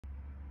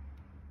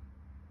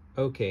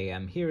Okay,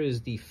 here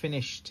is the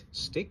finished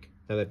stick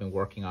that I've been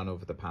working on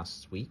over the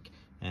past week.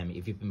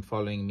 If you've been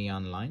following me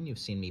online, you've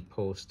seen me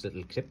post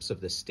little clips of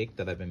the stick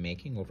that I've been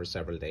making over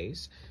several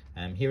days.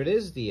 Here it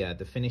is, the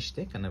finished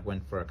stick, and I've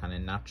went for a kind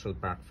of natural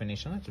bark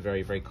finish on it,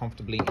 very, very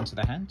comfortably into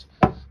the hand.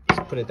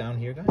 Just put it down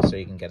here, guys, so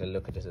you can get a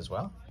look at it as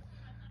well.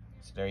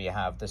 So there you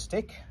have the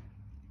stick.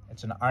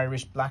 It's an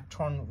Irish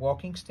blackthorn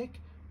walking stick.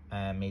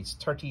 It's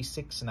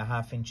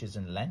 36.5 inches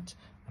in length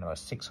and about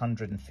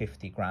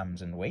 650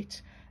 grams in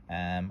weight.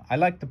 I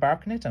like the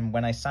bark in it, and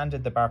when I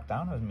sanded the bark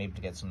down, I was able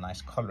to get some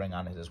nice colouring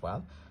on it as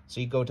well.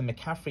 So you go to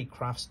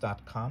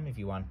mccaffreycrafts.com if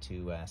you want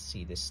to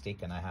see this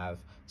stick, and I have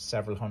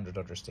several hundred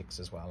other sticks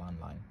as well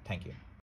online. Thank you.